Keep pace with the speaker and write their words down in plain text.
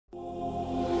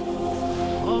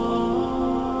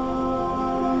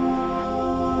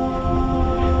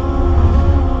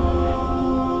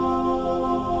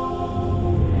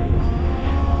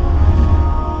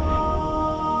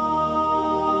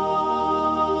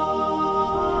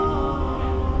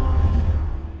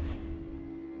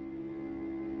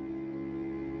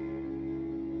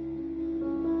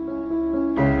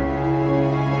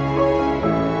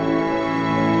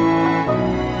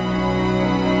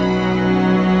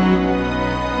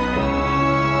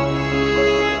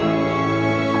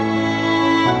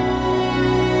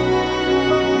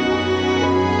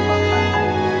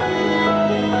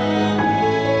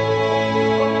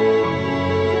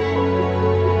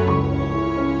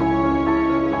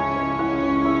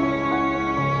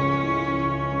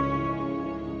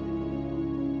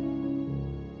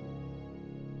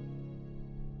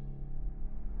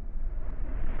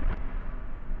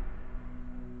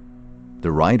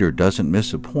writer doesn't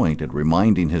miss a point at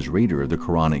reminding his reader of the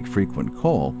Quranic frequent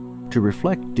call to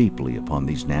reflect deeply upon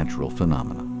these natural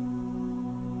phenomena.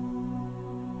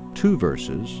 2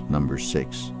 verses, Numbers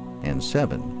 6 and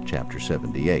 7, chapter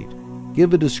 78,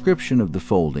 give a description of the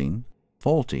folding,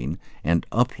 faulting, and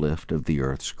uplift of the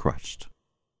earth's crust.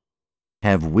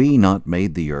 Have we not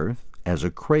made the earth as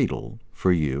a cradle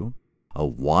for you, a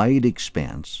wide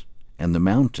expanse, and the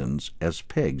mountains as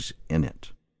pegs in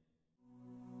it?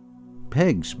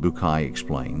 Pegs, Bukai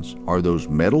explains, are those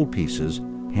metal pieces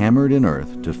hammered in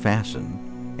earth to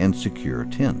fasten and secure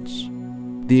tents.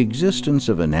 The existence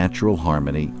of a natural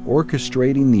harmony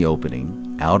orchestrating the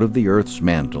opening out of the earth's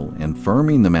mantle and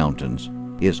firming the mountains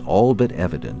is all but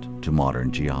evident to modern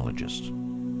geologists.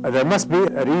 There must be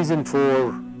a reason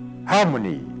for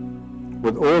harmony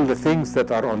with all the things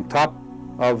that are on top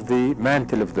of the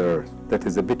mantle of the earth that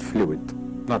is a bit fluid.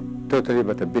 Not totally,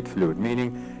 but a bit fluid,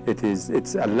 meaning it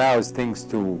allows things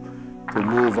to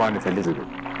move on it a little bit.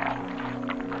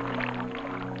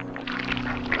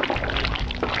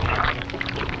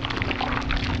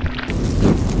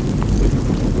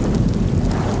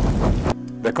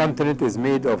 The continent is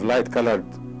made of light-colored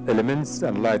elements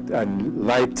and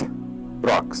light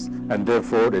rocks, and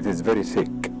therefore it is very thick.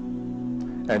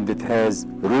 And it has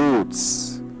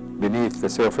roots beneath the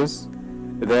surface.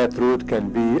 That root can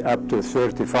be up to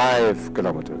 35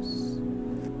 kilometers.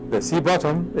 The sea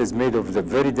bottom is made of the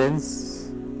very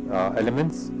dense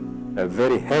elements, a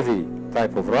very heavy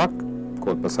type of rock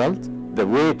called basalt. The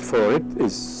weight for it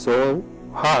is so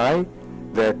high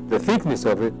that the thickness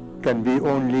of it can be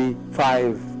only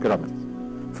 5 kilometers.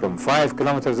 From 5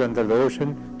 kilometers under the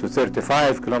ocean to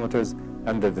 35 kilometers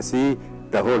under the sea,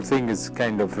 the whole thing is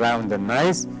kind of round and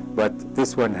nice, but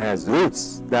this one has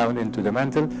roots down into the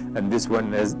mantle, and this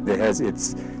one has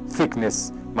its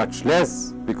thickness much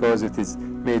less because it is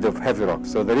made of heavy rock.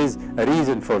 So there is a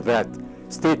reason for that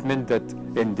statement that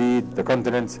indeed the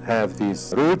continents have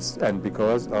these roots, and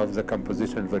because of the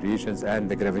compositional variations and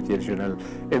the gravitational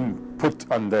input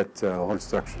on that whole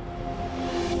structure.